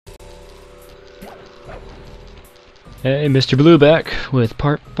Hey, Mr. Blue back with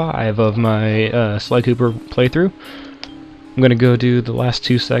part 5 of my Sly Cooper playthrough. I'm gonna go do the last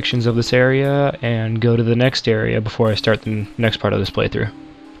 2 sections of this area and go to the next area before I start the next part of this playthrough.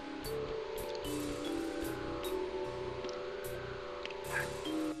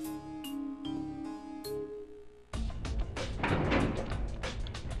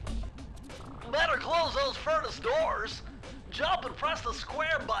 Better close those furnace doors. Jump and press the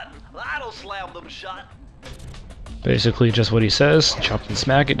square button. That'll slam them shut. Basically just what he says, jump and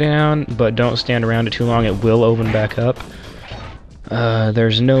smack it down, but don't stand around it too long, it will open back up.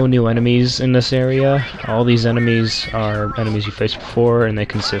 There's no new enemies in this area. All these enemies are enemies you faced before, and they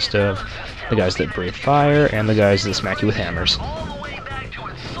consist of the guys that breathe fire and the guys that smack you with hammers. All the way back to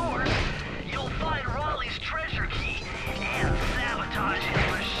its source, you'll find Raleigh's treasure key and sabotage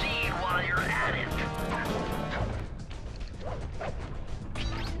his machine while you're at it.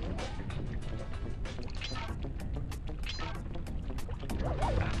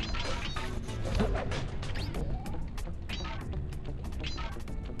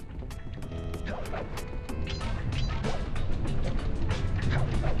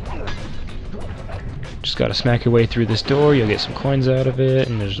 Just gotta smack your way through this door, you'll get some coins out of it,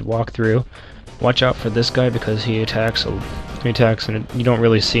 and just walk through. Watch out for this guy because he attacks and you don't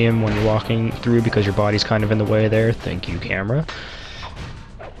really see him when you're walking through because your body's kind of in the way there. Thank you, camera.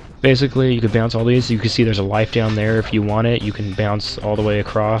 Basically, you could bounce all these. You can see there's a life down there if you want it. You can bounce all the way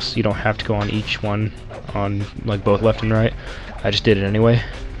across. You don't have to go on each one on like both left and right. I just did it anyway.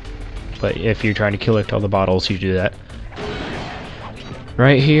 But if you're trying to collect all the bottles, you do that.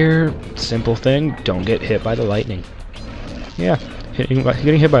 Right here, simple thing, don't get hit by the lightning. Yeah,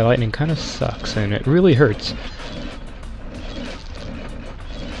 getting hit by lightning kind of sucks, and it really hurts.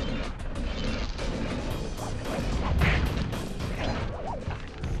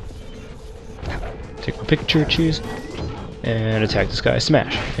 Take my picture, choose, and attack this guy,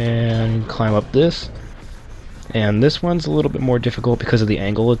 smash, and climb up this. And this one's a little bit more difficult because of the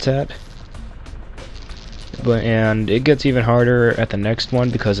angle it's at. And it gets even harder at the next one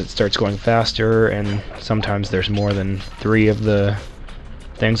because it starts going faster, and sometimes there's more than 3 of the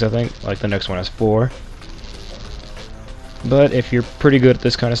things, I think. Like the next one has 4. But if you're pretty good at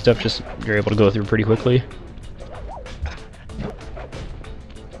this kind of stuff, you're able to go through pretty quickly.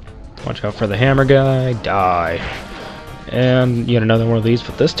 Watch out for the hammer guy, die. And yet another one of these,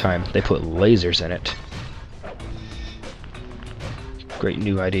 but this time they put lasers in it. Great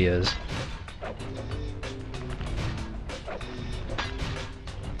new ideas.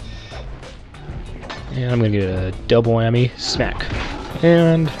 And I'm gonna get a double whammy, smack.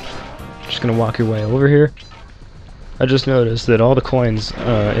 And just gonna walk your way over here. I just noticed that all the coins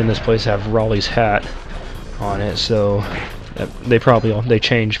in this place have Raleigh's hat on it, so they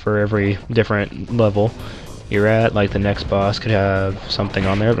change for every different level you're at. Like the next boss could have something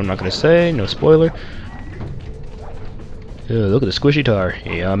on there, but I'm not gonna say, no spoiler. Ew, look at the squishy tar,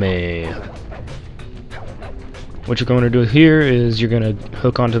 yummy. What you're going to do here is you're going to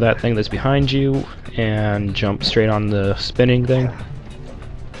hook onto that thing that's behind you and jump straight on the spinning thing.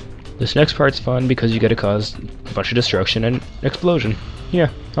 This next part's fun because you get to cause a bunch of destruction and explosion. Yeah,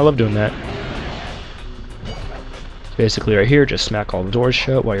 I love doing that. Basically right here, just smack all the doors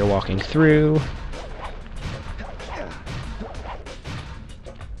shut while you're walking through.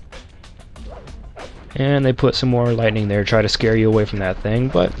 And they put some more lightning there, try to scare you away from that thing,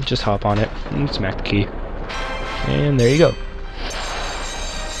 but just hop on it and smack the key. And there you go.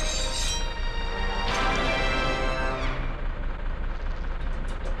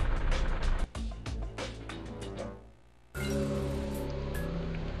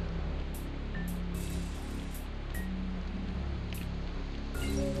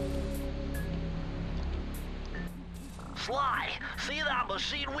 Sly, see that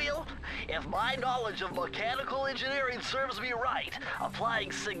machine wheel? If my knowledge of mechanical engineering serves me right,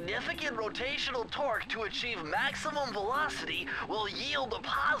 applying significant rotational torque to achieve maximum velocity will yield a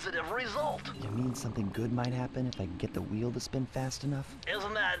positive result. You mean something good might happen if I can get the wheel to spin fast enough?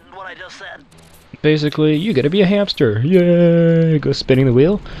 Isn't that what I just said? Basically, you gotta be a hamster. Yay! Go spinning the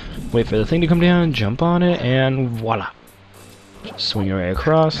wheel, wait for the thing to come down, jump on it, and voila. Just swing your way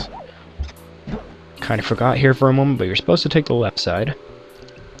across. Kind of forgot here for a moment, but you're supposed to take the left side,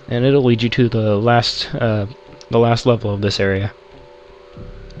 and it'll lead you to the last level of this area.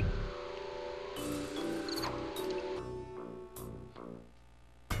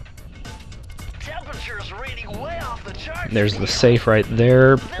 Temperature's reading way off the charts. There's the safe right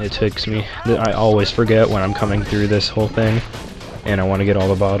there. It takes me... I always forget when I'm coming through this whole thing, and I want to get all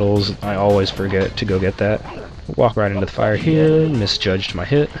the bottles. I always forget to go get that. Walk right into the fire here. Misjudged my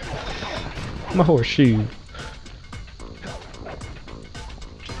hit. My horseshoe.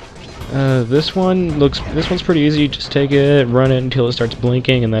 This one's pretty easy. Just take it, run it until it starts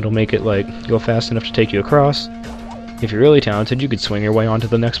blinking, and that'll make it like go fast enough to take you across. If you're really talented, you could swing your way onto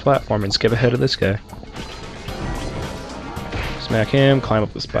the next platform and skip ahead of this guy. Smack him, climb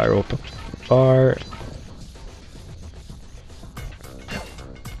up the spiral bar.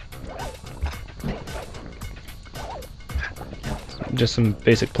 Just some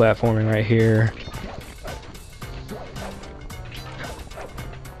basic platforming right here.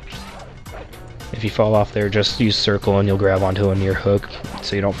 If you fall off there, just use circle and you'll grab onto a near hook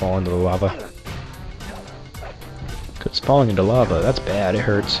so you don't fall into the lava. Because falling into lava, that's bad, it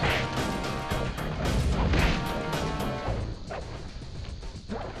hurts.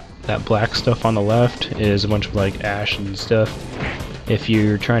 That black stuff on the left is a bunch of like ash and stuff. If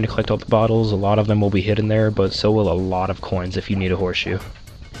you're trying to collect all the bottles, a lot of them will be hidden there, but so will a lot of coins if you need a horseshoe.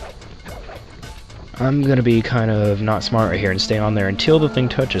 I'm gonna be kind of not smart right here and stay on there until the thing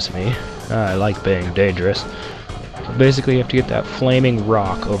touches me. I like being dangerous. Basically, you have to get that flaming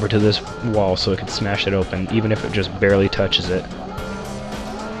rock over to this wall so it can smash it open, even if it just barely touches it.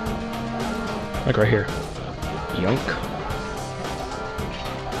 Like right here. Yunk.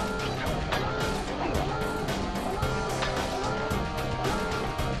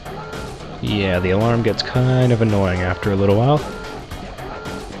 Yeah, the alarm gets kind of annoying after a little while.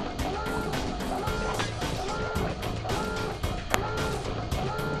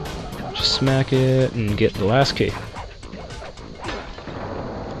 Just smack it and get the last key.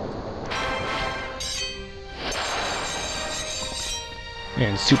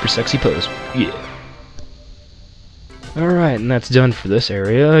 And super sexy pose. Yeah. Alright, and that's done for this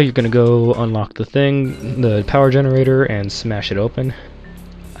area. You're gonna go unlock the thing, the power generator, and smash it open.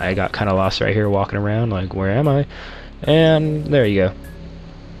 I got kind of lost right here walking around, like, where am I? And there you go.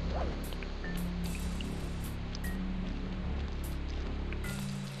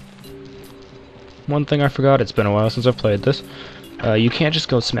 One thing I forgot, it's been a while since I've played this. You can't just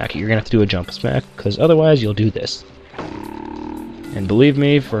go smack it, you're gonna have to do a jump smack, because otherwise you'll do this. And believe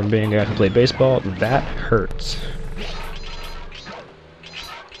me, from being a guy who played baseball, that hurts.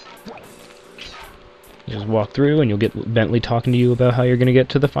 Just walk through and you'll get Bentley talking to you about how you're going to get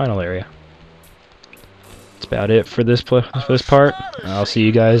to the final area. That's about it for this part. I'll see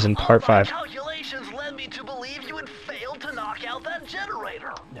you guys in part 5. Calculations led me to believe you had failed to knock out that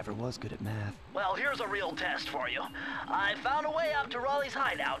generator. Never was good at math. Well, here's a real test for you. I found a way up to Raleigh's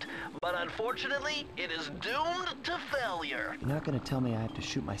hideout, but unfortunately, it is doomed to failure. You're not gonna tell me I have to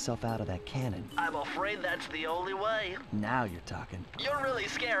shoot myself out of that cannon. I'm afraid that's the only way. Now you're talking. You're really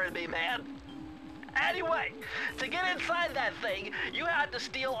scaring me, man. Anyway, to get inside that thing, you had to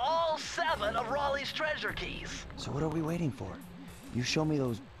steal all 7 of Raleigh's treasure keys. So what are we waiting for? You show me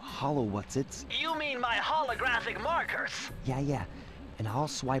those hollow what's-its? You mean my holographic markers? Yeah. And I'll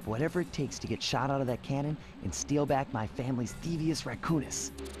swipe whatever it takes to get shot out of that cannon and steal back my family's Thievius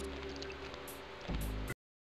Raccoonus.